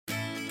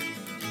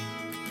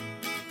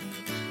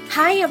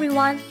Hi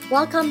everyone,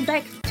 welcome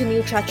back to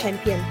Nutra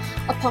Champion,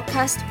 a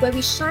podcast where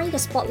we shine the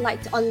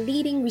spotlight on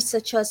leading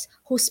researchers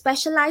who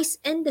specialize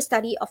in the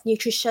study of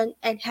nutrition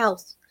and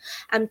health.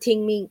 I'm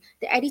Ting Ming,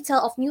 the editor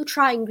of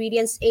Nutra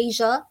Ingredients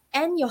Asia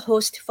and your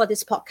host for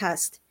this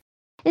podcast.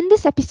 In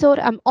this episode,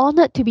 I'm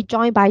honored to be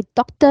joined by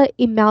Dr.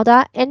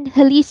 Imelda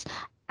Angelis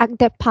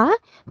Agdepa,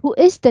 who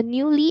is the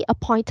newly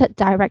appointed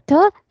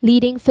director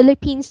leading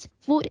Philippines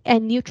Food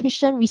and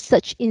Nutrition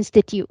Research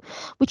Institute,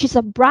 which is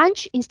a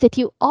branch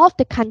institute of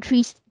the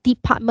country's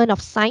Department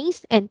of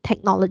Science and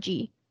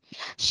Technology.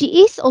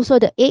 She is also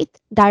the eighth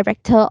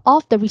director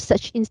of the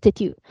Research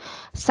Institute,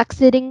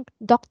 succeeding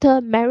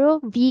Dr.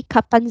 Mario V.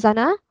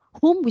 Capanzana,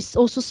 whom we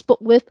also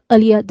spoke with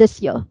earlier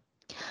this year.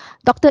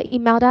 Dr.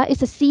 Imelda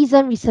is a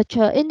seasoned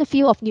researcher in the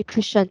field of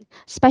nutrition,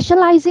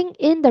 specializing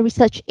in the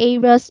research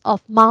areas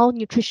of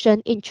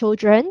malnutrition in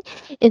children,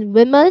 in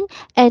women,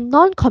 and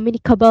non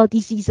communicable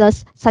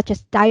diseases such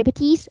as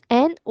diabetes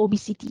and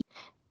obesity.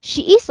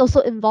 She is also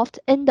involved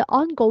in the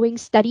ongoing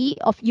study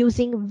of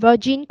using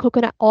virgin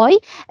coconut oil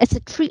as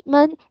a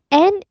treatment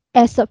and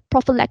as a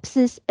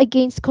prophylaxis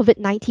against COVID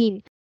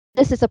 19.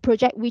 This is a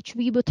project which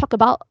we will talk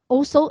about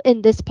also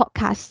in this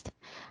podcast.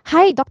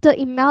 Hi, Dr.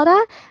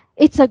 Imelda.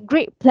 It's a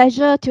great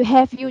pleasure to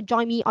have you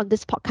join me on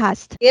this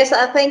podcast. Yes,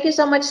 thank you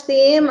so much,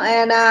 Tim,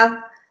 and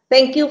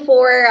thank you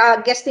for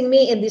guesting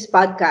me in this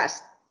podcast.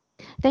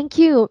 Thank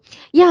you.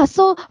 Yeah,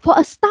 so for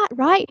a start,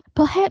 right,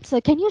 perhaps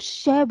can you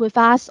share with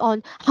us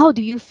on how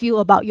do you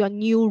feel about your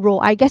new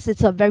role? I guess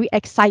it's a very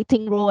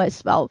exciting role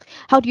as well.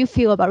 How do you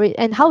feel about it,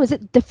 and how is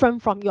it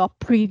different from your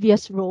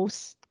previous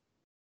roles?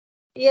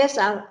 Yes,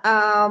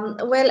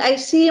 well, I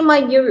see my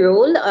new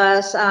role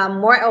as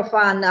more of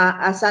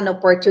as an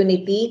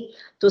opportunity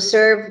to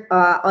serve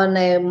on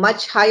a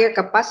much higher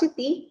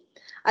capacity.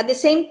 At the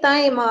same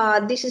time,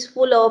 this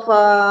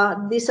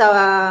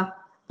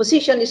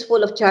position is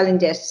full of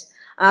challenges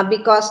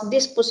because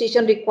this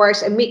position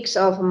requires a mix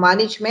of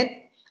management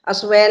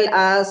as well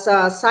as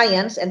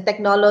science and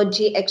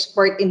technology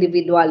expert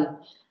individual.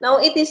 Now,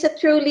 it is a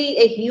truly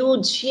a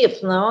huge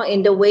shift, no,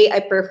 in the way I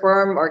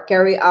perform or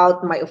carry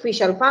out my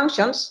official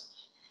functions,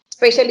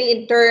 especially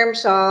in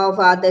terms of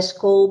the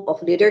scope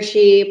of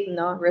leadership,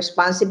 no,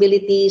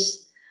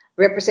 responsibilities,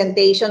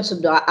 representations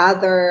of the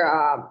other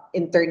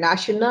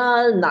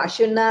international,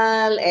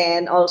 national,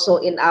 and also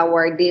in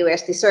our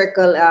DOST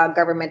circle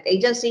government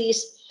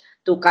agencies,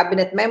 to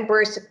cabinet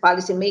members,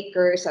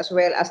 policymakers, as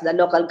well as the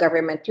local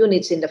government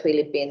units in the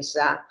Philippines.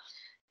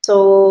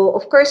 So,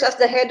 of course, as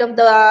the head of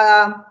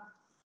the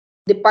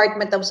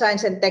Department of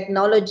Science and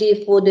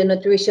Technology Food and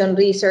Nutrition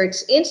Research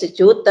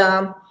Institute,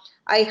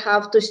 I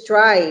have to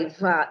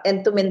strive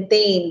and to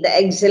maintain the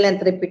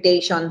excellent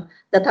reputation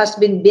that has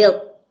been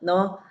built,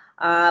 no,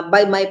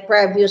 by my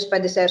previous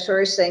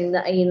predecessors in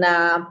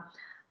the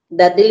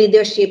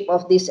leadership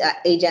of this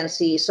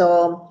agency.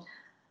 So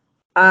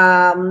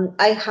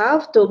I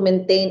have to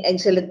maintain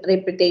excellent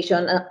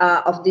reputation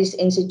of this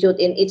institute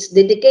in its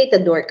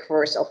dedicated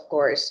workforce, of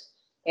course.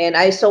 And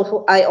I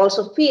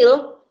also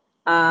feel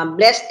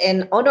blessed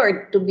and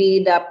honored to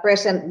be the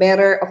present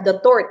bearer of the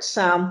torch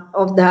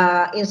of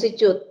the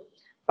institute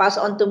passed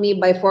on to me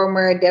by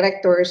former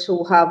directors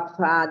who have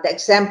the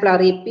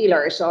exemplary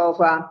pillars of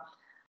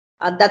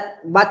that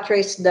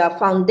buttress the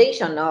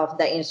foundation of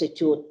the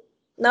institute.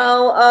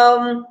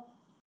 Now,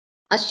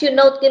 as you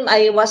know, Kim,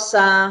 I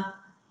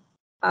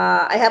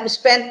have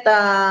spent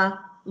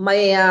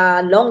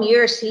my long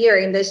years here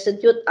in the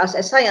institute as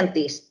a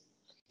scientist,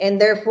 and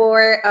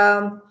therefore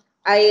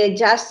I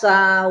just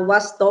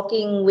was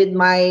talking with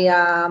my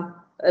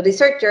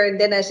researcher. And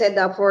then I said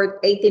for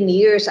 18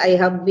 years I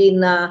have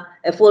been a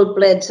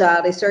full-fledged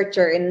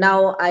researcher, and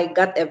now I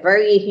got a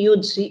very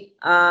huge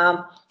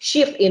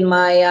shift in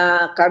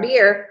my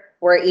career,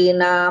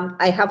 wherein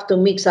I have to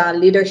mix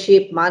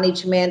leadership,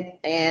 management,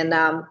 and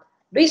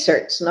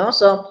research. No,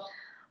 so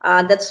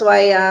that's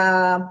why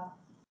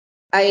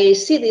I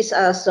see this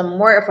as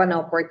more of an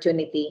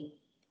opportunity.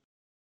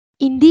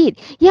 Indeed.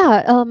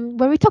 Yeah,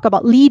 when we talk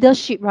about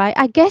leadership, right,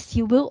 I guess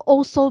you will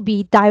also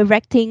be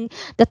directing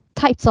the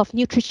types of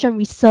nutrition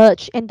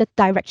research and the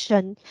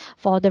direction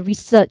for the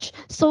research.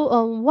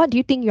 So, what do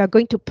you think you are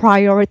going to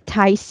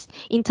prioritize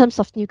in terms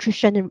of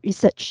nutrition and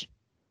research?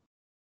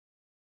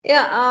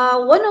 Yeah,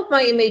 one of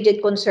my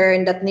immediate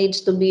concern that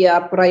needs to be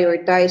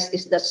prioritized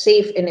is the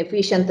safe and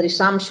efficient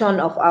resumption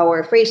of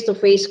our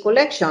face-to-face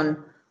collection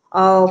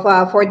of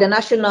for the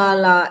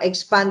national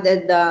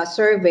expanded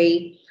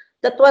survey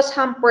that was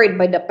hampered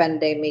by the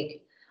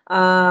pandemic.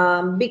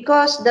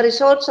 Because the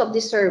results of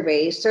this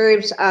survey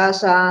serves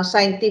as a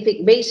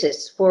scientific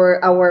basis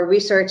for our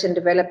research and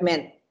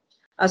development,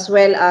 as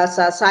well as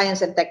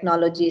science and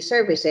technology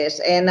services.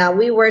 And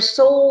we were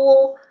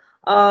so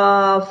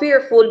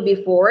fearful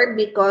before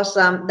because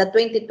the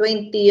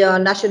 2020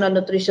 National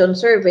Nutrition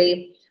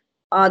Survey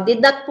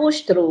did not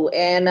push through,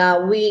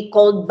 and we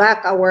called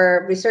back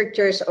our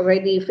researchers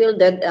already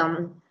fielded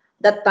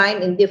that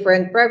time in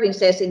different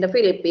provinces in the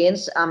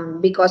Philippines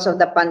because of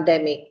the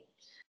pandemic.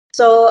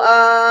 So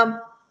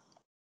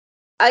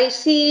I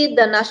see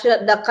the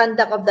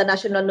conduct of the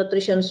National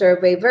Nutrition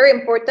Survey very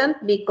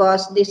important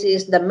because this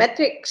is the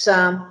metrics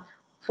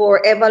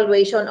for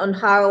evaluation on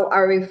how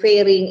are we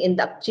faring in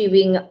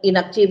achieving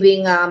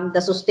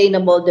the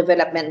Sustainable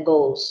Development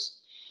Goals.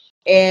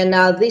 And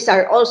these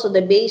are also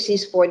the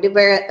basis for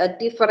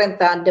different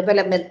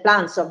development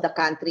plans of the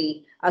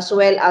country, as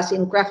well as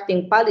in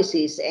crafting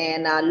policies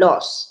and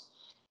laws.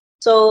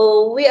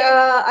 So we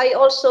are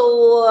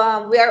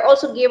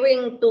also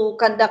gearing to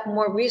conduct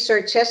more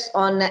researches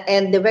on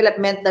and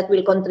development that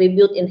will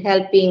contribute in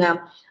helping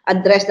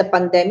address the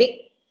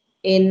pandemic,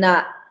 in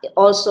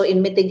also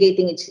in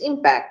mitigating its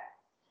impact.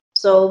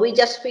 So we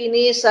just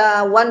finished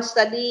one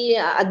study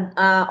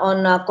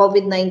on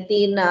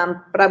COVID-19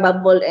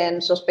 probable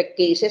and suspect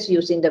cases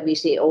using the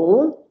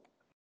VCO.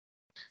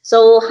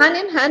 So hand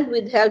in hand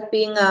with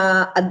helping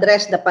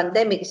address the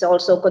pandemic is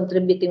also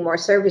contributing more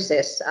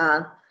services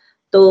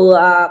to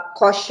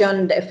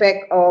caution the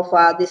effect of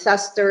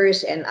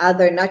disasters and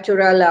other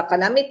natural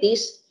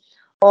calamities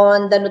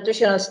on the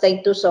nutritional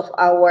status of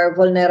our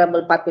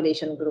vulnerable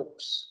population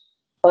groups.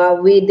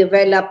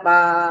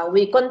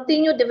 We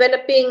continue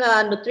developing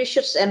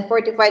nutritious and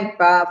fortified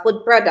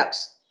food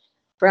products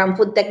from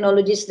food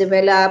technologies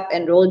developed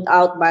and rolled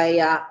out by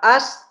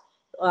us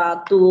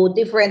to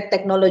different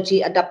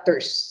technology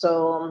adapters.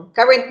 So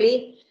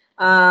currently,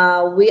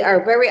 we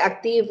are very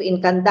active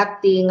in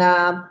conducting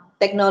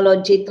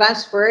technology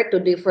transfer to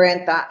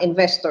different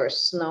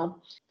investors. No?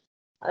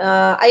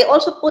 I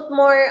also put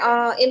more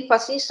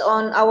emphasis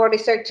on our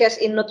researches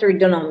in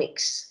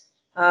nutrigenomics.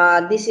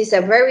 This is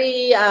a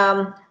very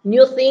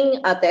new thing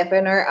at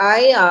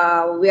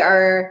FNRI. We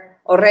are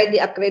already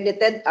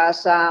accredited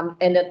as a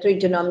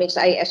nutrigenomics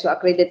ISO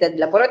accredited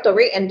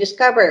laboratory and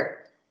discover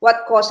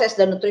what causes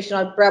the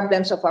nutritional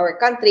problems of our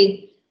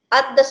country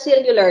at the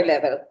cellular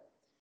level.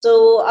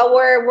 So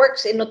our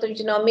works in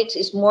nutrigenomics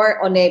is more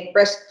on a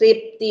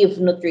prescriptive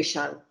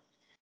nutrition.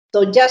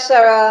 So just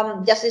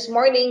this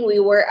morning, we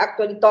were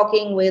actually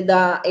talking with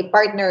a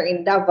partner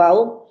in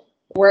Davao,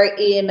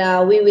 wherein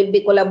we will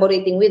be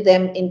collaborating with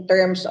them in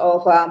terms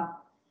of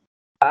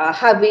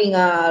having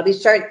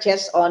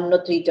researches on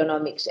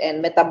nutrigenomics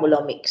and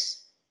metabolomics.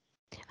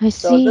 I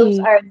So those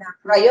see. are the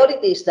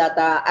priorities that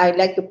I'd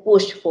like to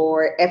push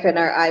for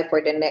FNRI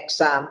for the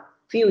next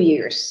few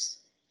years.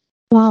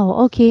 Wow,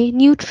 okay.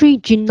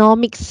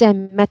 Nutrigenomics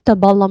and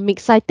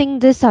metabolomics. I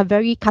think these are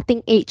very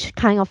cutting edge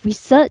kind of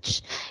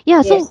research.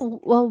 Yeah, so Yes.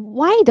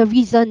 why the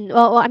reason?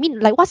 I mean,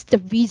 like, what's the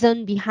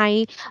reason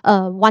behind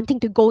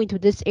wanting to go into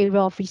this area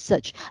of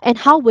research? And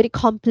how would it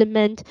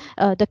complement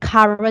the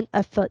current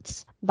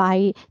efforts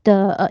by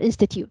the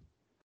institute?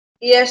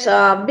 Yes,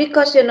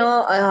 because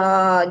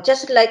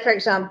just like for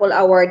example,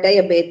 our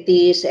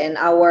diabetes and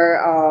our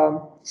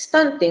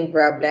stunting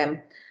problem,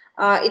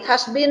 it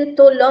has been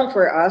too long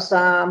for us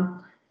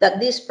that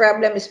this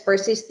problem is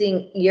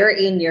persisting year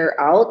in, year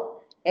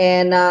out.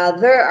 And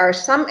there are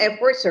some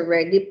efforts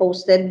already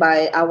posted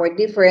by our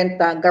different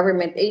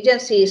government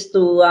agencies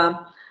to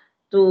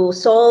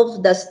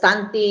solve the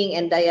stunting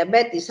and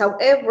diabetes.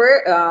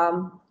 However,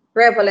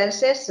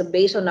 prevalences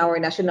based on our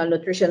National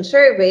Nutrition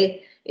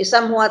Survey is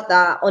somewhat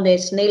on a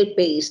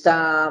snail-paced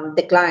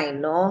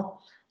decline, no?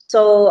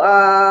 So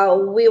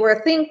we were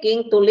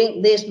thinking to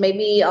link this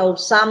maybe of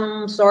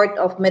some sort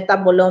of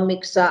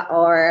metabolomics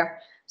or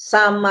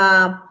some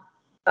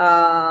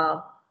uh,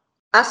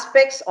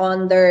 aspects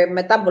on their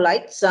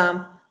metabolites,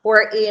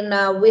 wherein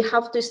we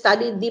have to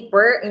study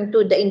deeper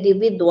into the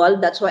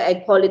individual. That's why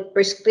I call it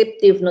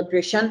prescriptive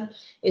nutrition.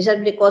 Is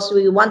that because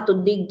we want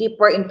to dig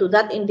deeper into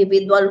that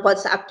individual,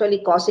 what's actually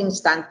causing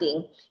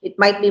stunting. It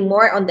might be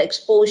more on the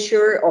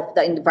exposure of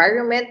the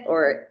environment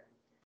or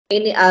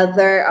any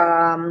other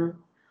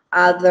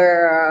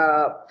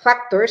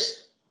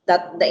factors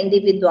that the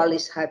individual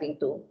is having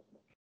to.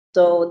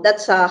 So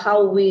that's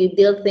how we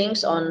deal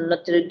things on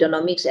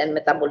nutrigenomics and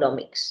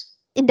metabolomics.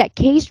 In that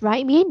case,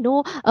 right, may I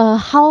know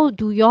how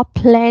do you all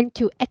plan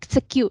to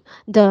execute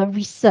the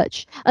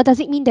research? Does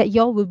it mean that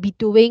you all will be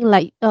doing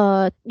like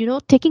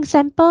taking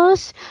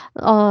samples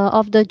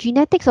of the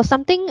genetics or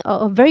something,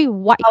 a very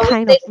wide We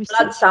kind of take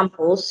blood research?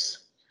 samples.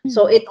 Mm,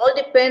 So it all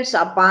depends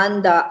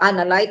upon the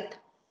analyte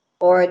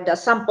or the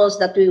samples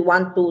that we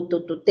want to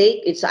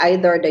take. It's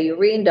either the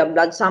urine, the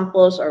blood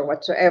samples, or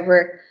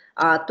whatsoever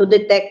to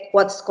detect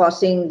what's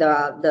causing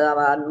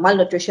the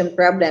malnutrition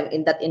problem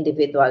in that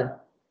individual.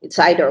 It's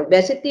either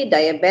obesity,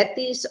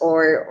 diabetes,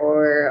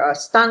 or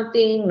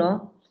stunting,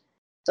 no?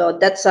 So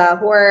that's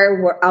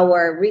where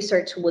our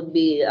research would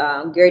be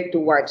geared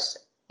towards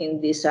in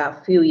these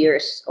few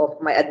years of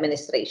my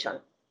administration.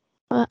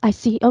 I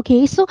see.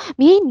 Okay, so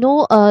may I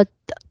know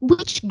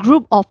which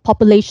group of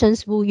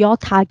populations will you all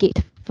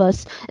target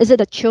first? Is it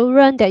the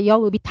children that you all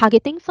will be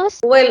targeting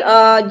first? Well,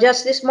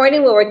 just this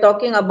morning we were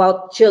talking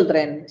about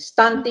children,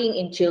 stunting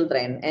in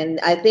children. And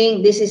I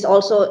think this is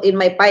also in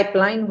my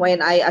pipeline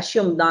when I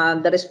assumed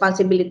the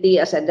responsibility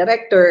as a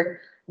director.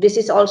 This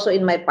is also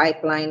in my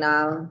pipeline,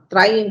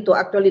 trying to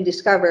actually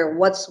discover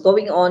what's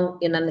going on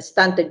in an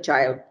stunted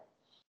child.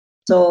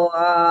 So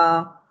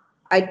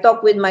I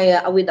talked with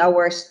with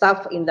our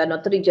staff in the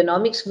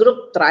nutrigenomics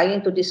group,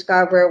 trying to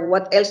discover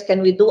what else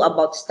can we do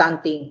about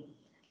stunting,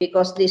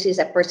 because this is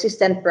a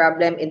persistent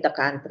problem in the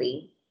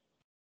country.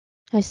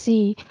 I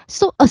see.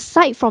 So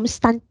aside from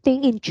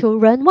stunting in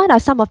children, what are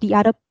some of the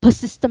other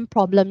persistent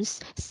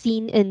problems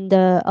seen in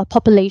the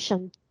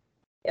population?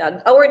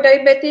 Yeah, our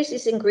diabetes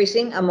is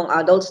increasing among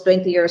adults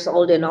 20 years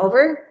old and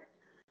over,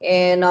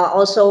 and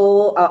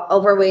also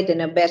overweight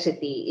and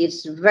obesity.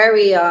 It's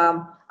very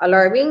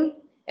alarming,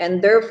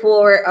 and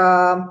therefore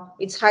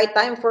it's high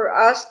time for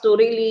us to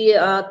really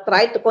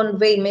try to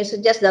convey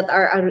messages that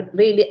are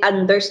really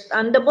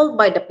understandable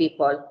by the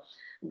people.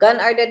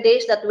 Gone are the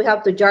days that we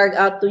have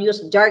to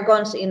use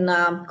jargons in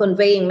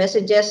conveying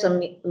messages,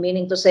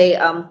 meaning to say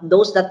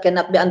those that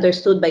cannot be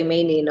understood by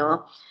many.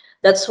 No,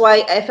 that's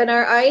why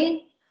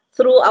FNRI,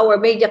 through our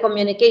media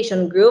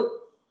communication group,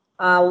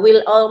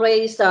 will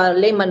always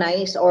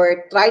lemonize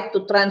or try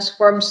to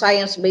transform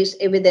science-based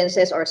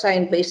evidences or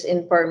science-based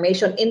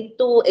information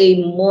into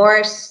a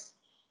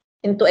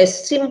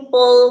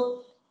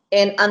simple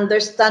and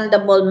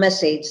understandable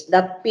message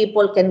that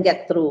people can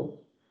get through,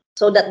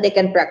 so that they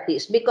can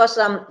practice. Because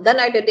gone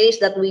are the days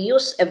that we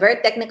use a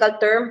very technical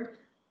term,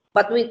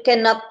 but we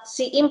cannot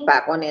see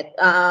impact on it,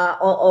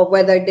 or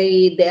whether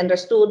they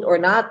understood or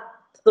not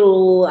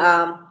through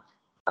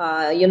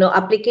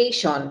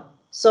application.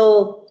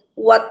 So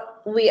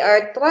what we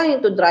are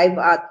trying to drive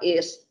at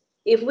is,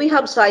 if we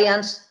have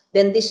science,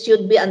 then this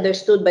should be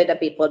understood by the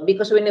people,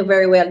 because we know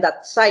very well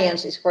that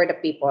science is for the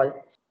people.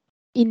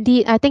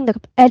 Indeed, I think the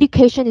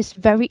education is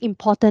very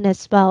important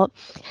as well.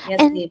 Yes,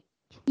 And Deep.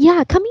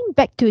 yeah, coming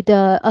back to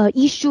the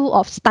issue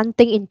of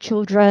stunting in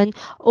children,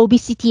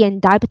 obesity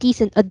and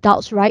diabetes in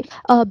adults, right?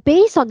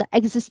 Based on the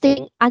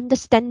existing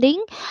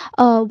understanding,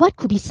 what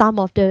could be some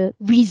of the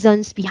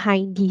reasons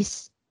behind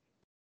this?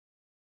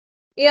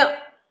 Yeah,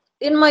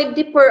 in my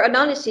deeper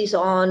analysis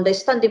on the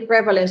stunting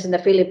prevalence in the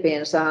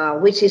Philippines,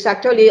 which is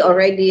actually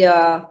already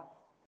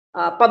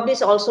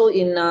published also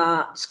in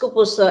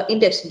Scopus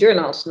Index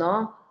journals,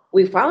 no,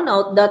 we found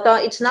out that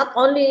it's not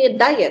only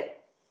diet,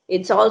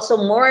 it's also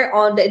more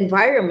on the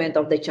environment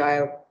of the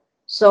child.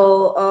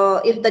 So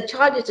if the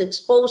child is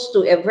exposed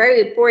to a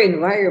very poor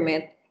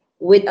environment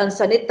with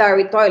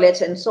unsanitary toilets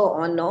and so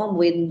on, no,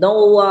 with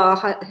no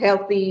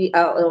healthy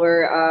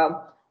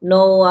or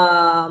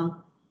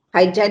no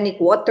hygienic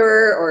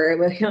water, or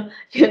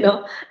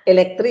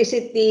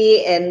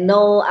electricity, and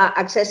no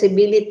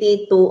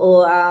accessibility to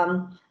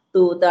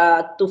food,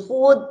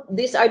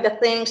 these are the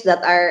things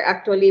that are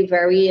actually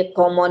very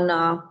common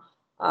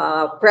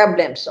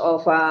problems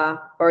of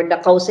or the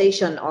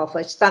causation of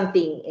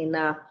stunting in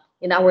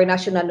our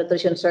National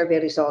Nutrition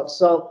Survey results.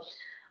 So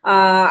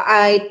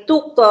I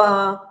took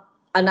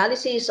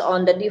analysis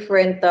on the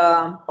different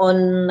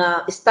on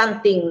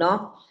stunting,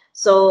 no.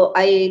 So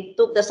I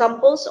took the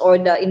samples or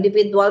the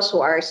individuals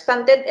who are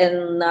stunted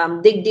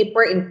and dig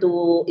deeper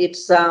into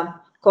its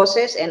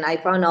causes, and I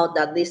found out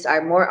that these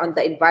are more on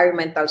the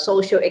environmental,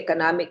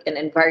 socio-economic, and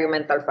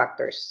environmental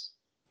factors.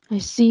 I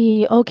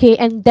see. Okay,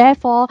 and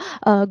therefore,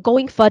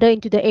 going further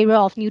into the area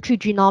of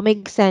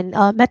nutrigenomics and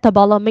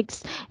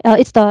metabolomics,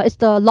 it's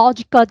the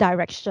logical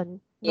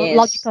direction, Yes.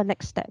 logical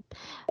next step.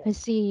 I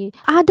see.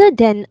 Other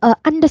than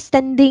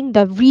understanding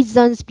the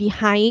reasons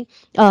behind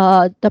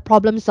the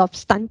problems of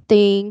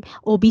stunting,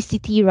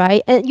 obesity,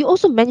 right? And you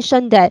also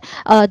mentioned that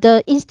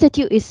the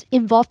institute is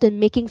involved in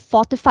making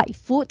fortified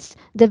foods,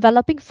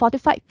 developing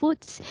fortified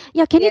foods.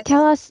 Yeah, can you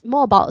tell Yes. us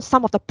more about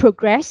some of the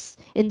progress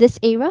in this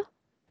area?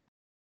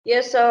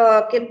 Yes,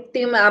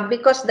 Tim,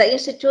 because the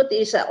institute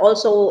is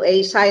also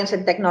a science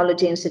and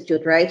technology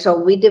institute, right? So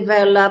we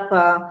develop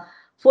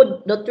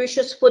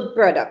nutritious food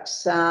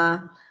products.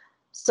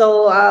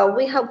 So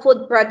we have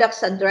food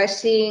products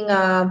addressing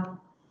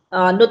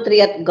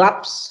nutrient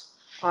gaps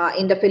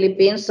in the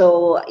Philippines.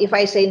 So if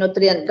I say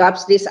nutrient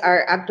gaps, these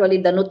are actually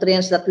the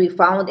nutrients that we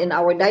found in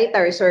our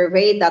dietary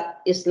survey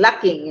that is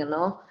lacking.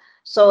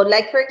 So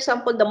like, for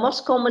example, the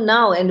most common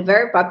now and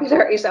very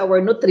popular is our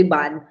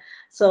Nutriban.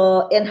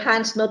 So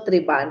enhanced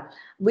Nutriban.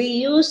 We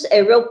use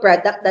a raw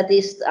product that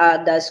is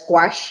the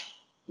squash,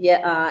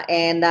 yeah,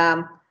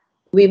 and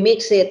we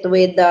mix it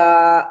with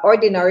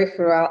ordinary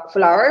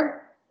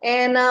flour,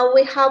 and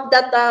we have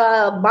that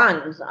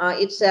bun.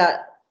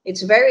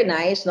 It's very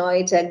nice. No,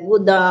 it's a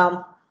good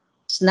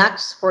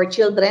snacks for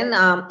children.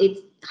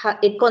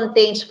 It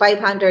contains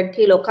 500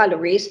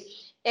 kilocalories,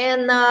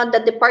 and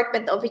the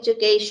Department of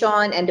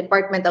Education and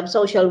Department of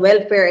Social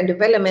Welfare and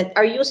Development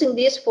are using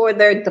this for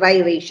their dry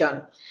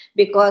ration,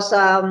 because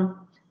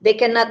they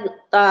cannot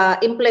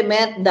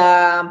implement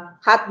the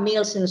hot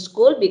meals in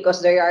school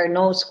because there are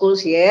no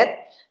schools yet.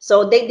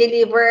 So they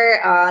deliver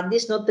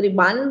this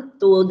Nutriban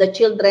to the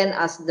children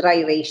as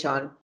dry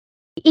ration.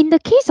 In the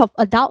case of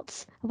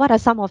adults, what are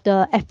some of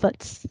the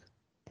efforts?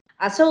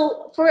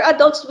 So for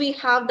adults, we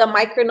have the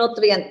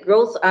micronutrient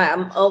growth.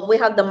 We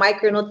have the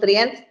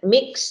micronutrient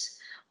mix,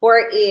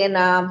 wherein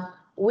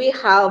we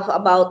have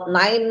about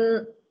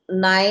nine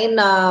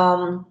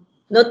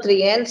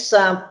nutrients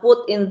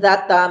put in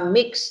that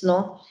mix,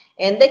 no.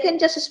 and they can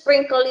just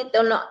sprinkle it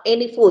on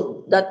any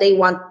food that they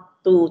want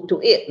to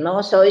eat.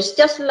 No, so it's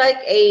just like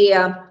a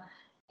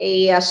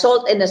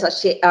salt in a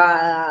sachet,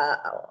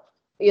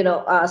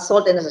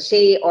 salt in a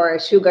sachet or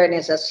sugar in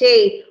a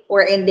sachet,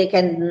 wherein they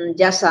can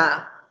just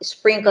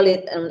sprinkle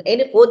it on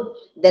any food,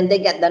 then they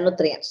get the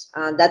nutrients.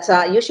 That's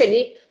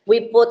usually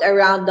we put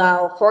around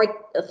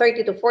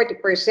 30 to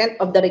 40%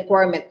 of the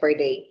requirement per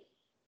day.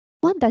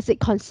 What does it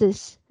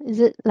consist? Is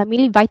it like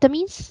mainly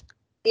vitamins?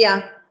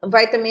 Yeah,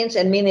 vitamins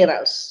and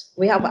minerals.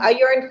 We have Mm.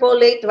 iron,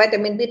 folate,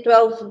 vitamin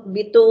B12,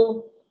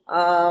 B2.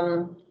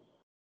 Um,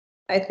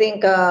 I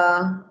think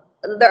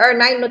there are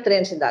 9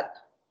 nutrients in that.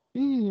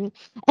 Mm.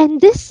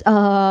 And this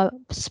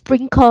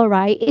sprinkle,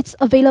 right? It's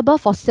available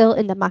for sale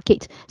in the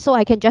market, so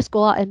I can just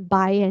go out and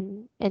buy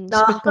and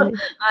No, sprinkle it.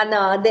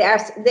 no,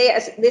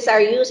 these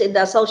are used in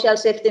the social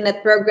safety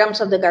net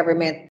programs of the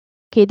government.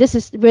 Okay, this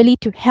is really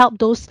to help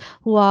those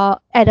who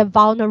are at a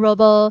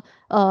vulnerable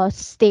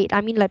state. I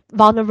mean, like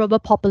vulnerable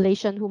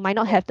population who might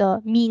not have the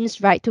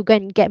means, right, to go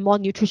and get more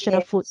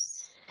nutritional food.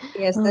 Yes,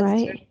 yes, All that's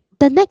true. right.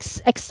 The next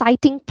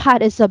exciting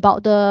part is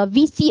about the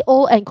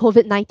VCO and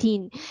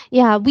COVID-19.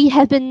 Yeah, we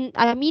have been,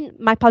 I mean,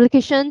 my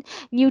publication,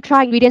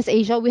 Nutra Ingredients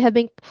Asia, we have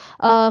been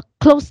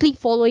closely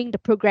following the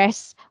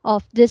progress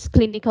of this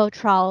clinical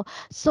trial.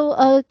 So,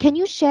 can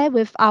you share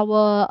with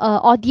our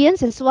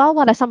audience as well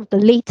what are some of the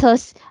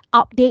latest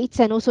updates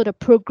and also the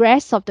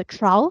progress of the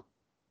trial?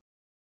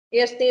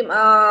 Yes, Tim.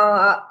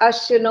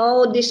 As you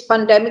know, this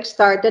pandemic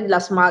started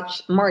last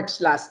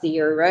March last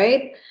year,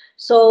 right?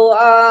 So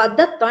at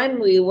that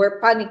time, we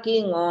were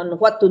panicking on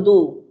what to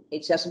do.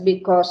 It's just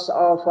because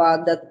of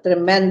the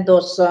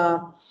tremendous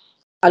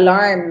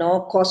alarm,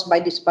 no, caused by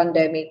this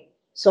pandemic.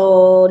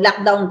 So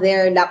lockdown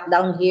there,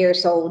 lockdown here,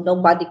 so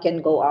nobody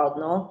can go out,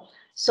 no.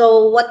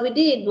 So what we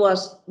did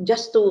was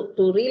just to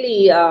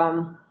really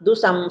do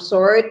some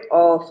sort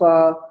of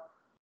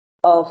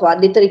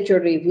literature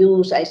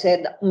reviews. I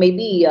said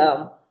maybe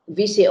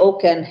VCO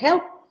can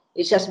help.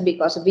 It's just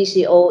because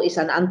VCO is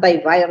an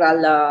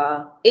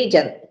antiviral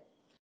agent.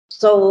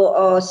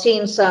 So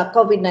since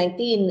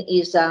COVID-19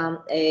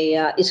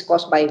 is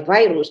caused by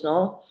virus,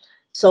 no.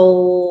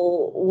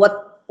 So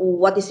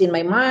what is in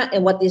my mind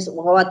and what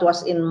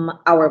was in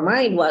our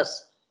mind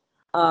was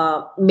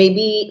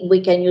maybe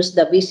we can use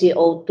the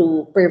VCO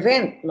to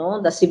prevent,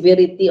 no, the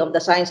severity of the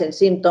signs and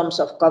symptoms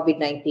of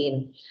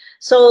COVID-19.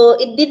 So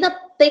it did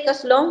not take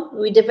us long.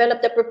 We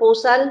developed the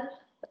proposal.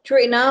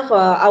 True enough,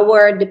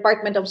 our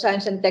Department of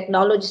Science and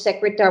Technology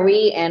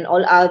Secretary and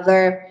all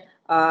other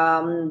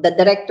the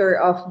director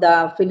of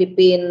the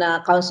Philippine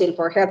Council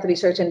for Health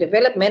Research and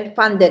Development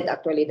funded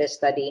actually the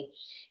study.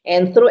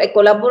 And through a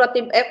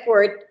collaborative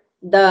effort,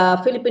 the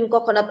Philippine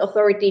Coconut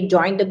Authority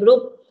joined the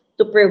group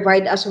to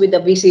provide us with the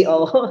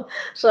VCO.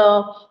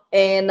 So,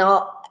 and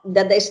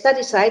the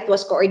study site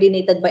was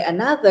coordinated by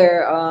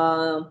another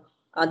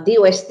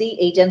DOST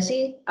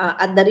agency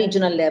at the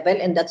regional level,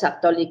 and that's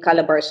actually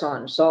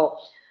Calabarzon. So,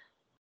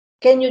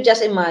 can you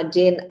just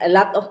imagine a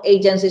lot of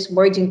agencies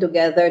merging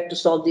together to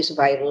solve this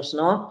virus,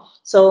 no?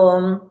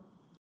 So,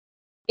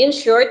 in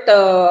short,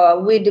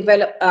 I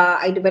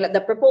developed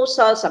the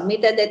proposal,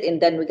 submitted it, and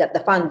then we got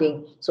the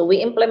funding. So we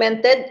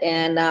implemented,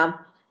 and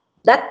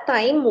that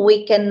time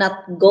we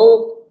cannot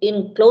go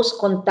in close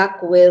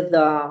contact with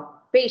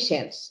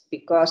patients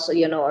because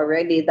you know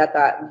already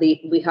that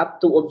we have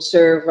to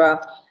observe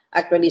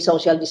actually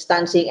social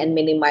distancing and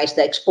minimize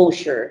the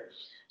exposure.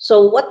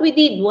 So what we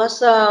did was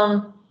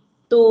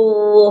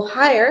to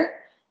hire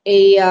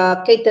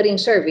a catering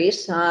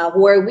service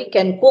where we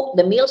can cook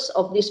the meals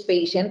of these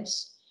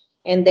patients,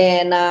 and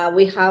then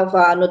we have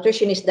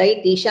nutritionist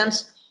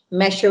dietitians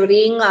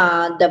measuring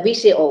the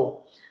VCO.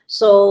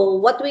 So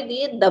what we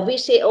did, the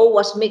VCO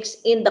was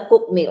mixed in the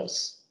cooked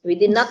meals. We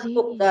did I not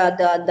cook see.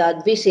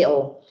 the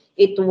VCO.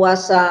 It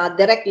was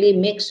directly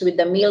mixed with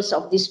the meals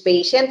of these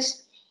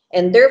patients.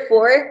 And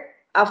therefore,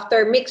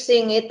 after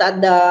mixing it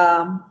at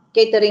the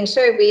catering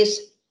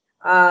service,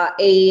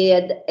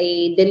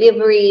 a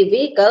delivery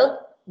vehicle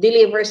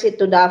delivers it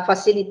to the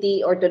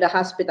facility or to the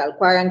hospital,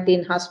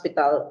 quarantine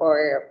hospital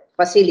or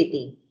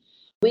facility.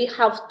 We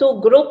have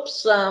two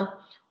groups.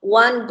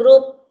 One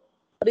group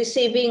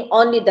receiving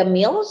only the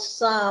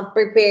meals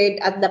prepared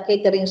at the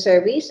catering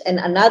service, and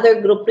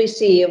another group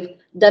receive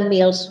the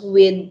meals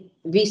with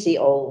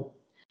VCO.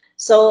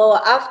 So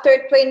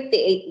after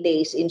 28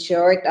 days, in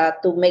short,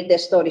 to make the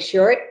story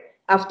short,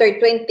 after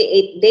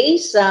 28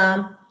 days,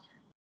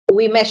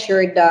 we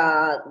measured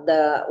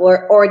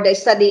or the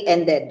study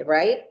ended,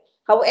 right?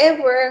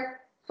 However,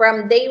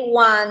 from day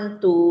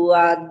 1 to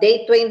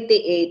day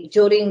 28,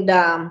 during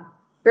the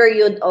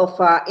period of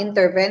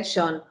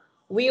intervention,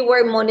 we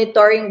were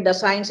monitoring the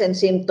signs and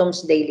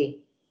symptoms daily.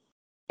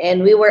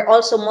 And we were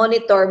also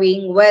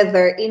monitoring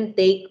whether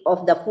intake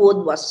of the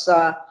food was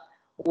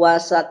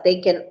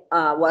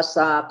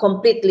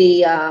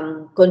completely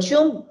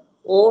consumed,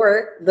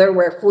 or there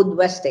were food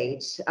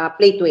wastage,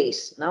 plate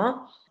waste,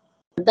 no?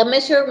 The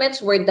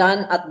measurements were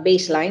done at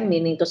baseline,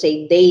 meaning to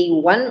say day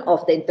 1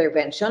 of the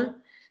intervention,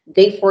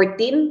 day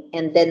 14,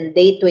 and then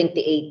day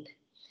 28.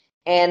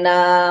 And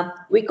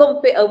we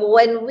compare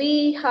when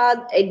we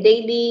had a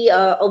daily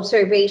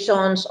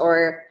observations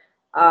or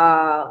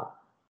uh,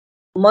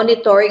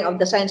 monitoring of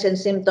the signs and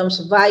symptoms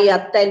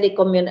via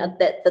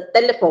the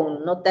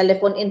telephone, no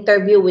telephone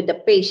interview with the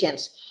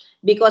patients,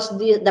 because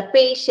the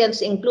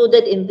patients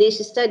included in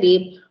this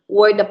study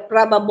were the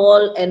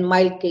probable and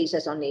mild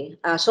cases only,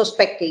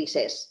 suspect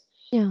cases.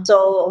 Yeah.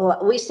 So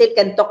we still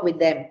can talk with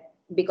them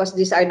because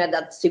these are not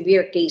that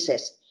severe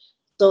cases.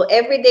 So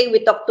every day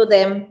we talk to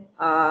them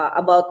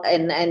about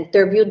and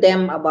interview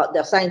them about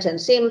the signs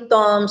and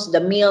symptoms, the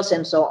meals,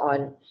 and so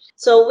on.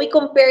 So we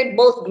compared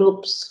both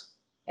groups,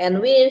 and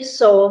we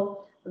saw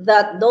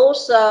that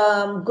those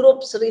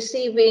groups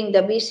receiving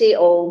the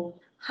BCO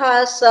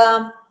has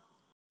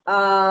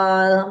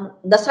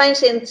the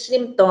signs and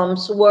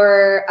symptoms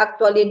were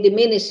actually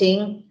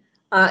diminishing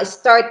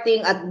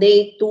starting at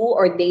day 2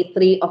 or day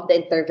 3 of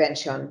the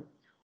intervention.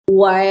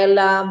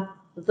 While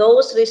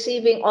those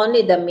receiving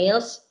only the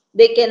meals,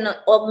 they can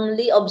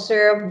only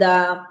observe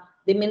the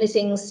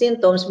diminishing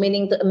symptoms,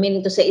 meaning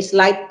to say is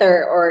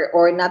lighter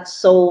or not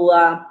so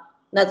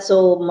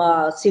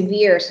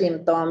severe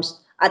symptoms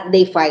at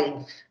day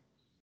 5.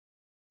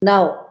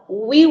 Now,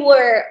 we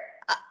were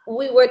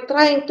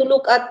trying to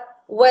look at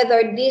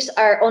whether these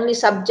are only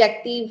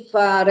subjective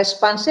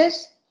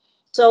responses.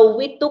 So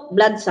we took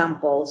blood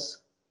samples,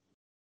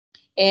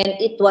 and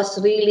it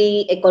was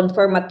really a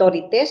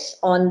confirmatory test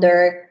on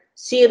their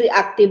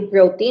C-reactive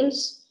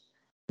proteins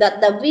that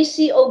the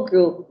VCO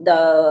group,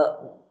 the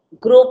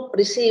group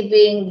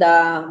receiving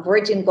the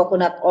virgin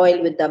coconut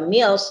oil with the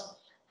meals,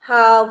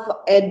 have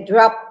a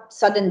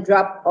sudden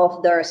drop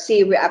of their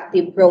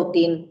C-reactive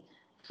protein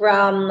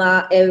from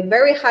a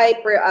very high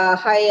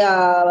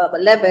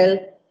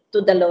level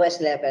to the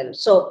lowest level.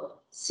 So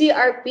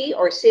CRP,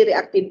 or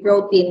C-reactive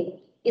protein,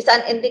 is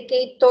an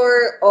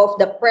indicator of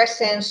the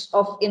presence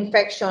of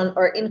infection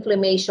or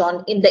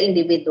inflammation in the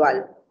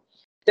individual.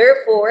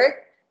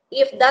 Therefore,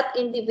 if that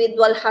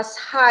individual has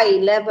high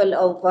level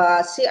of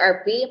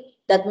CRP,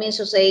 that means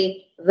to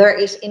say there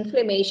is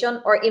inflammation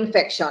or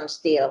infection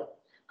still.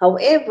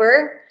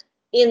 However,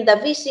 in the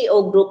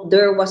VCO group,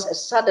 there was a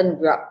sudden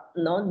drop,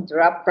 no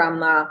drop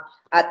from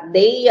at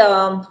day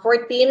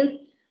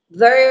 14.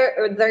 Their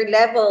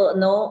level,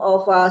 no,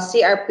 of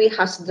CRP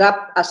has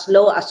dropped as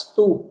low as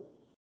 2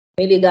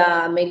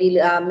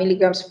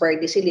 milligrams per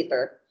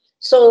deciliter.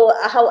 So,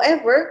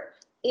 however,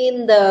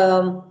 in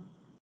the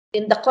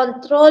in the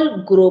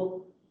control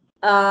group,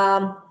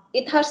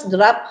 it has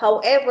dropped.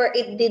 However,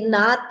 it did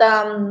not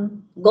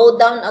go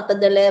down at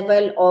the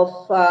level of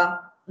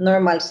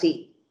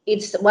normalcy.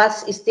 It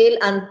was still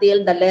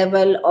until the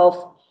level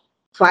of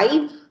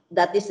 5.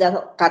 That is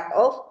the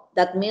cutoff.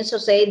 That means to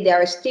say they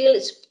are still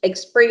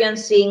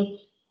experiencing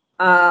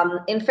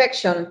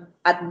infection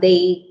at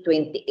day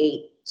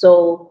 28.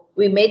 So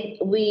we made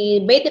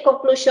the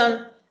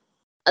conclusion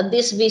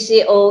this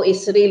VCO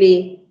is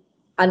really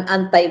an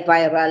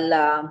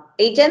antiviral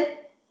agent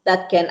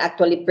that can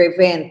actually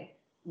prevent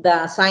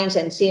the signs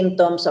and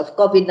symptoms of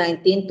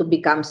COVID-19 to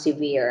become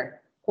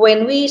severe.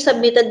 When we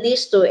submitted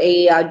this to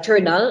a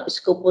journal,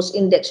 Scopus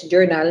Index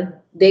Journal,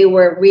 they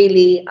were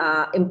really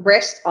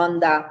impressed on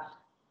the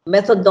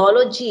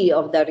methodology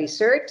of the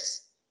research,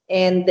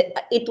 and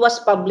it was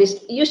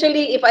published.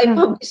 Usually, if I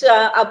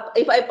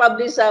Yeah.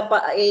 publish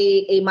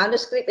a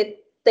manuscript,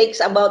 it takes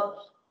about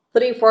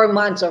 3 4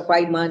 months or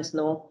 5 months,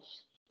 no.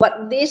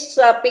 But this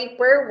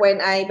paper, when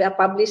I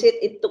published it,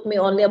 it took me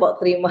only about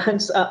 3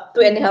 months,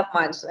 2.5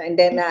 months, and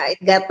then it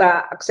got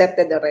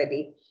accepted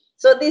already.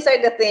 So these are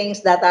the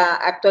things that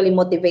actually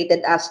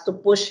motivated us to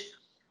push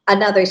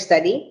another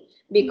study,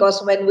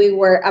 because when we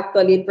were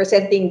actually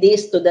presenting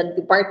this to the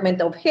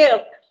Department of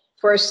Health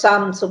for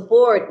some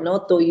support,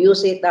 no, to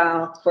use it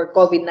for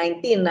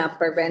COVID-19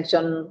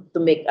 prevention, to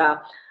make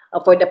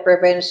for the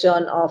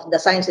prevention of the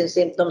signs and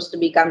symptoms to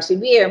become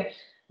severe,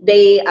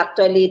 they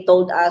actually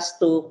told us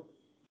to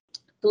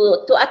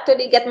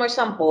actually get more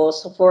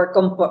samples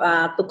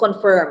to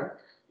confirm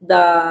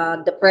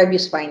the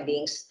previous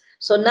findings.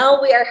 So now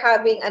we are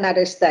having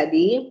another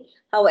study.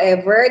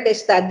 However, the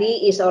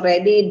study is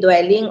already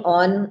dwelling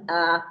on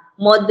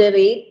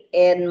moderate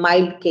and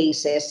mild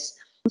cases.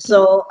 Okay.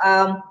 So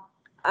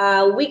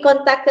we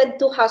contacted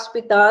 2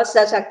 hospitals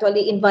that's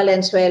actually in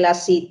Valenzuela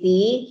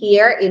City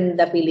here in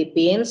the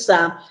Philippines.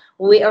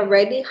 We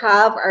already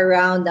have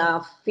around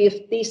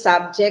 50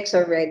 subjects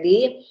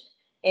already.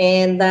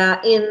 And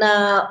in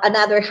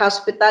another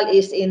hospital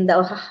is in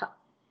the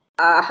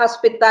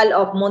Hospital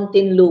of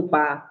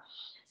Muntinlupa.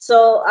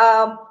 So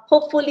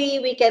hopefully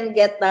we can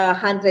get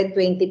 120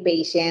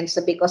 patients,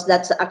 because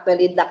that's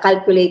actually the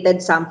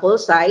calculated sample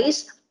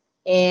size.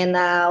 And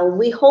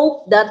we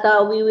hope that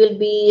we will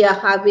be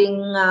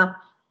having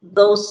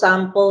those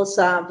samples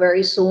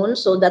very soon,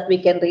 so that we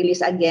can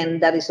release again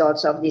the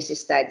results of this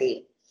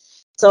study.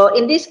 So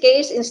in this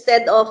case,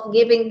 instead of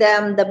giving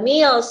them the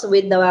meals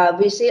with the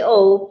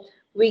VCO,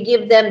 we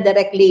give them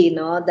directly,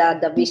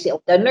 the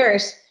VCO. The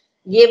nurse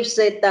gives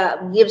the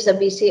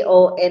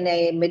VCO in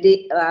a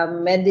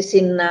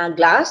medicine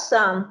glass,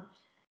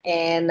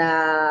 and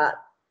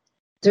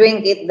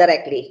drink it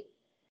directly.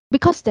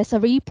 Because there's a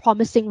really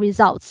promising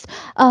results.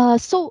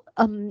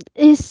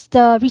 Is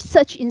the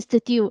research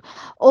institute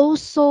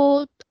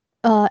also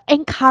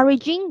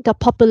encouraging the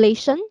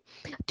population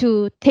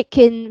to take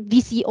in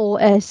VCO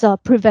as a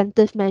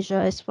preventive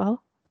measure as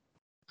well?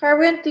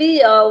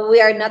 Currently,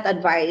 we are not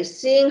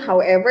advising.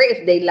 However,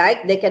 if they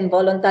like, they can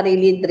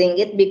voluntarily drink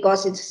it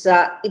because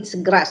it's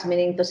grass,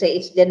 meaning to say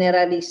it's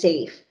generally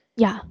safe.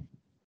 Yeah.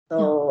 Yeah.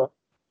 So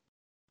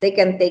they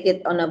can take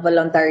it on a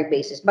voluntary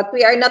basis. But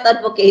we are not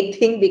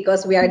advocating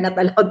because we are not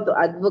allowed to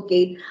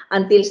advocate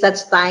until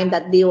such time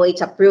that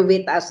DOH approve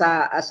it as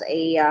as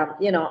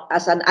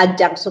an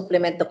adjunct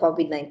supplement to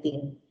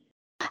COVID-19.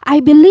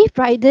 I believe,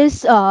 right,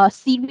 this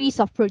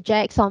series of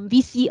projects on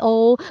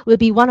VCO will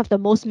be one of the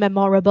most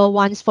memorable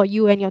ones for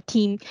you and your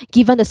team,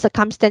 given the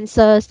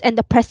circumstances and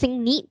the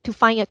pressing need to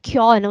find a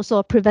cure and also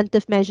a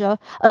preventive measure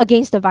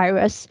against the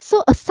virus.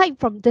 So, aside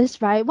from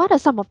this, right, what are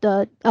some of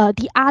the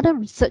other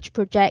research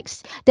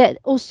projects that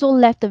also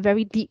left a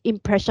very deep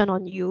impression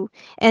on you,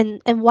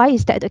 and why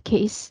is that the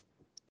case?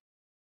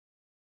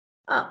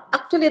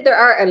 Actually, there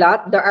are a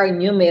lot. There are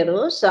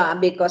numerous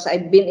because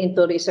I've been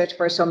into research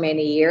for so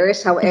many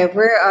years. Yeah.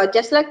 However,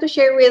 just like to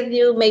share with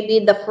you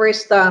maybe the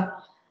first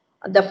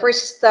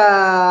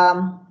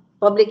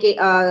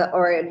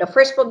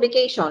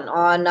publication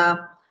on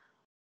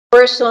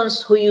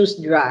persons who use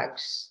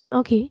drugs.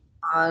 Okay.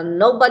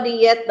 Nobody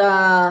yet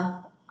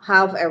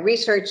have a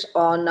research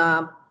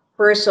on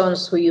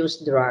persons who use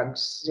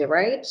drugs,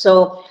 right?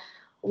 So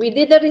we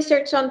did a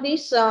research on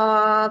this,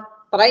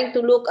 trying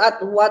to look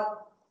at what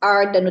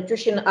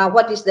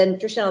is the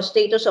nutritional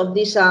status of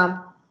these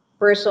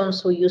persons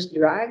who use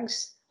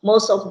drugs.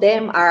 Most of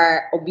them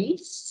are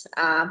obese,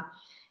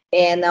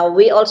 and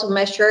we also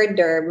measured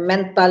their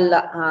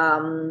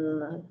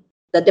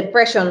the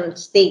depression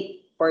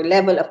state or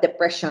level of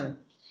depression,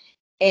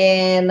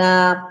 and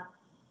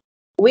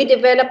we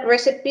developed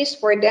recipes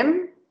for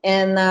them.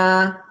 And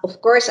of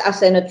course,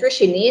 as a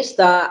nutritionist,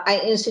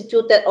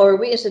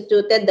 we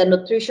instituted the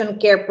nutrition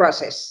care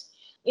process.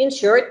 In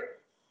short,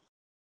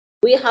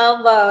 we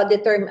have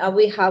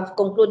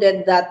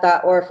concluded that,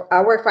 or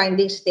our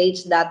findings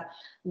states that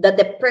the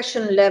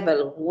depression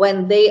level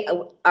when they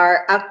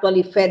are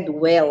actually fed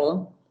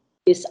well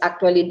is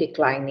actually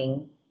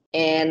declining,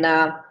 and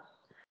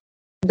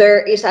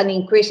there is an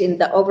increase in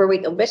the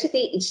overweight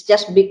obesity. It's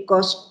just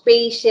because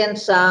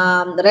patients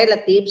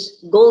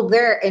relatives go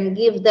there and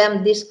give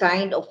them this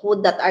kind of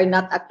food that are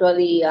not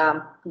actually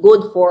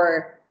good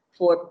for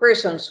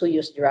persons who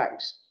use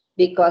drugs,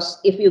 because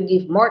if you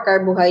give more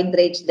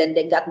carbohydrates, then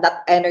they got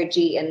that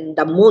energy and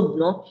the mood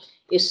no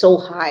is so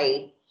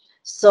high.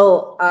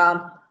 So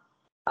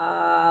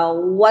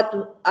what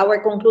our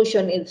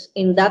conclusion is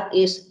in that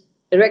is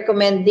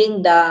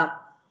recommending the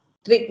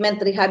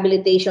treatment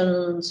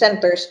rehabilitation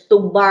centers to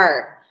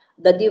bar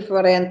the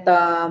different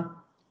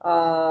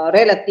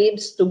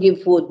relatives to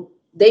give food.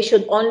 They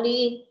should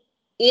only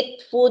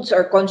eat foods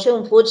or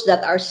consume foods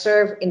that are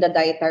served in the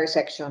dietary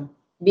section,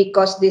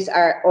 because these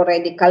are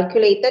already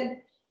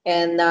calculated,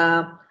 and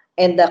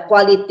the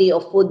quality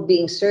of food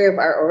being served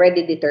are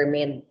already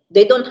determined.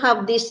 They don't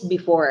have this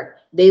before.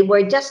 They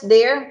were just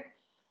there,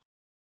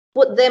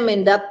 put them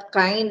in that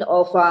kind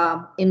of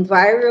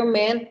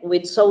environment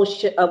with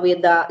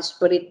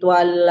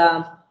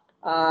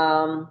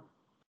um,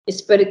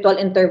 spiritual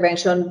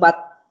intervention,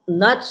 but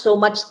not so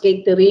much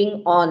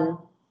catering on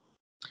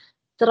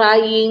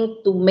trying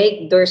to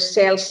make their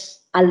cells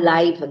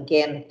alive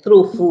again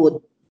through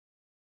food.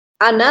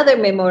 Another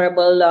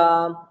memorable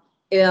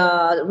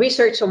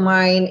research of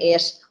mine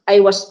is I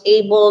was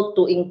able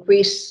to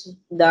increase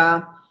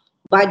the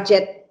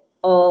budget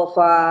of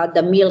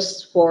the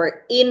meals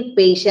for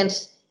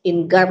inpatients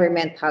in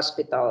government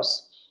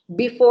hospitals.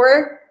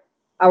 Before,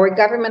 our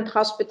government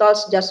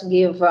hospitals just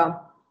give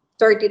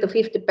 30 to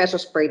 50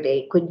 pesos per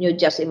day. Could you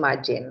just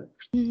imagine?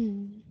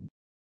 Mm.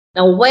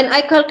 Now, when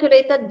I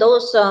calculated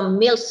those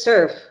meals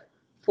served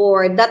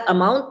for that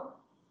amount,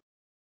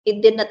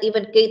 it did not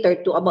even cater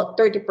to about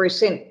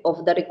 30%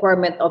 of the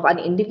requirement of an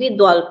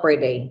individual per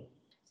day.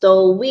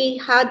 So we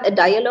had a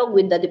dialogue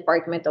with the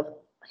Department of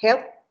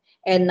Health,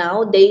 and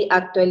now they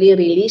actually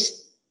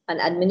released an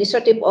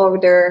administrative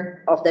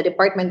order of the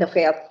Department of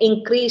Health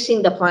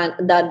increasing the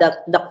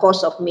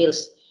cost of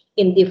meals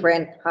in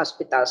different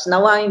hospitals.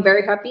 Now I'm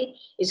very happy.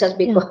 It's just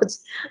Yeah.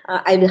 because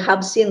I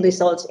have seen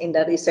results in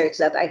the research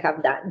that I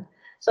have done.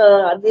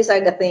 So these are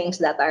the things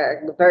that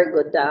are very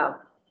good, uh,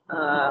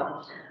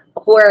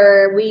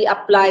 where we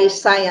apply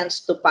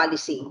science to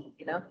policy,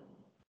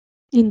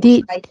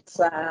 Indeed. science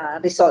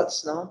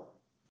results, no?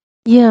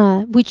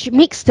 Yeah, which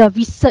makes the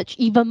research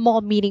even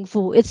more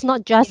meaningful. It's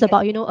not just Yes.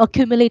 about,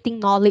 accumulating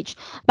knowledge,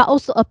 but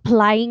also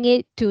applying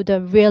it to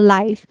the real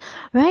life,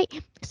 right?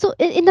 So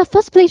in the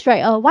first place,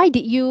 right, why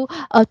did you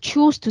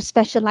choose to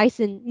specialize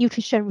in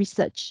nutrition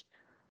research?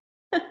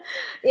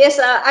 Yes,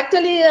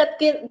 actually,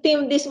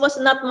 Tim, this was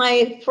not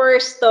my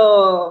first,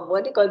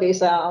 what do you call this,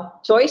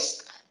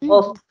 choice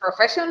of Mm,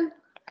 profession.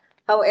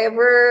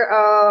 However,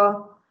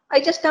 I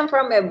just come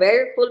from a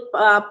very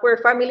poor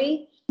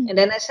family. And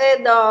then I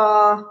said,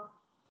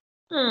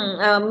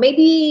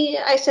 maybe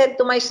I said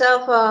to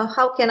myself,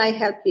 how can I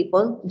help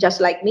people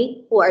just like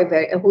me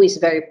who is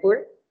very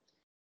poor?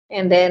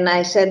 And then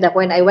I said that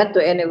when I went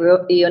to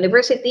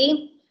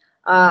university,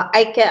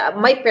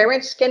 my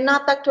parents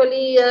cannot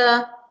actually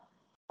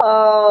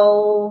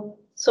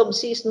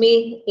subsist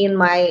me in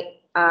my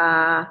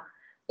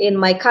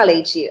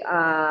college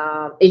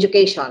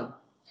education.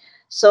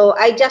 So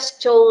I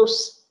just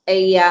chose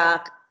a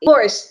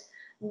course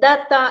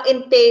that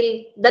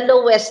entail the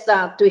lowest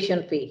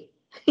tuition fee.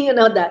 You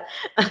know that.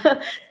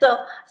 so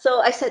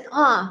so I said,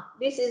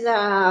 this is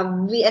a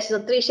BS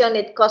nutrition.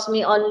 It cost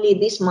me only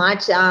this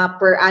much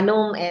per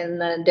annum,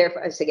 and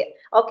therefore I said,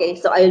 okay,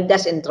 so I'll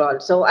just enroll.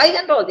 So I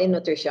enrolled in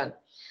nutrition.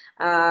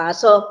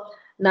 So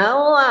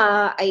now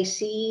I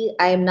see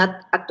I'm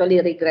not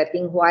actually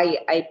regretting why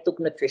I took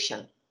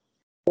nutrition.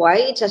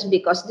 Why? Just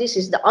because this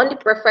is the only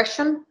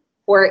profession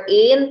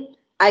wherein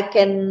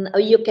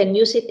you can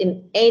use it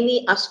in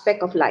any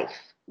aspect of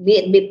life, be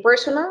it be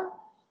personal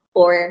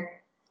or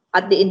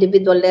at the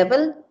individual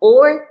level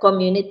or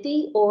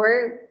community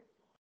or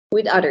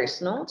with others.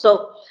 No,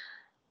 so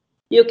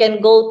you can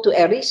go to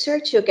a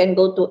research, you can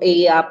go to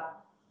a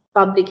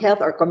public health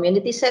or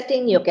community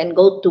setting, you can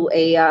go to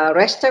a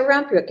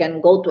restaurant, you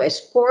can go to a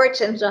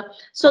sports, and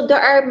so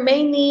there are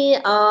many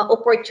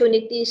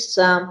opportunities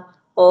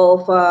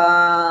of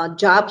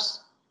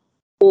jobs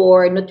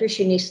for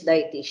nutritionists,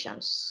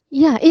 dietitians.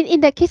 Yeah, in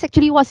that case,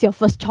 actually, what's your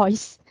first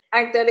choice?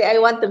 Actually, I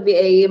want to be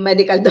a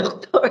medical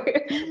doctor,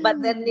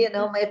 but then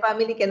my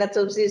family cannot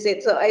subsist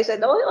it, so I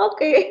said, "Oh,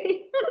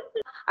 okay."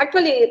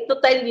 Actually, to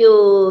tell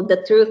you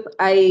the truth,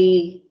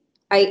 I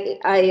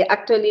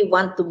actually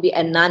want to be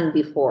a nun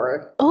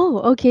before. Oh,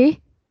 okay.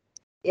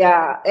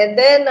 Yeah, and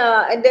then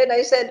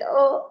I said,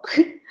 oh,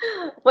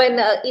 when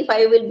if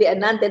I will be a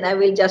nun, then I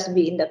will just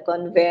be in the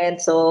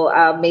convent. So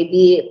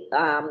maybe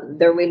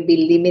there will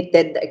be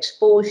limited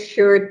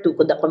exposure to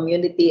the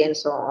community and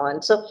so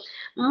on. So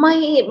my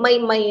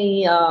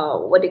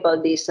what do you call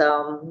this?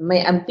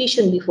 My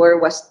ambition before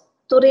was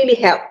to really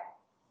help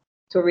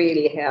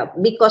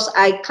because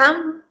I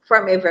come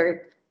from a very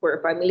poor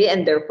family,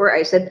 and therefore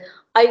I said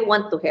I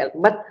want to help.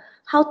 But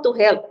how to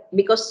help?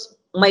 Because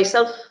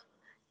myself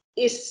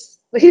is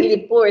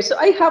really poor, so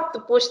I have to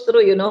push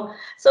through.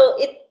 So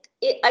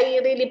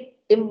I really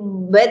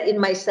embed in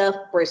myself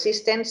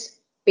persistence,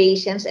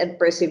 patience, and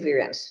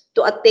perseverance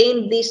to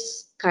attain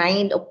this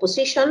kind of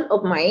position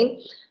of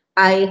mine.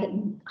 I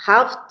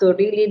have to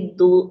really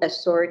do a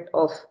sort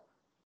of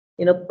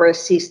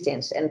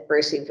persistence and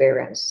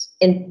perseverance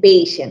and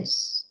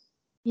patience,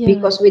 Yeah.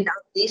 because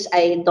without this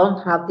I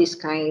don't have this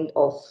kind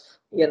of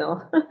you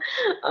know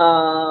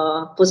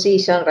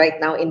position right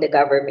now in the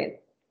government.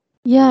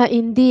 Yeah,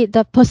 indeed.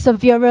 The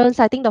perseverance,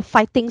 I think the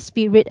fighting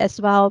spirit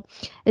as well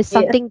is Yeah.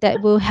 something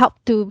that will help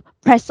to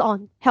press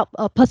on, help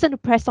a person to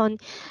press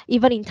on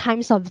even in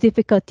times of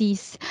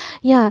difficulties.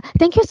 Yeah,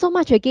 thank you so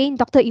much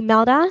again, Dr.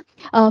 Imelda,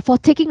 for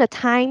taking the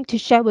time to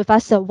share with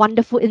us the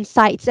wonderful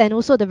insights and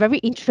also the very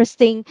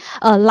interesting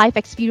life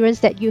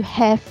experience that you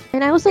have.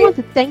 And I also want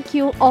to thank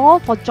you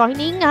all for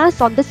joining us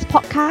on this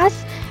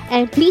podcast.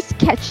 And please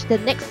catch the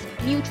next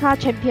Nutra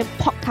Champion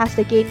podcast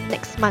again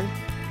next month.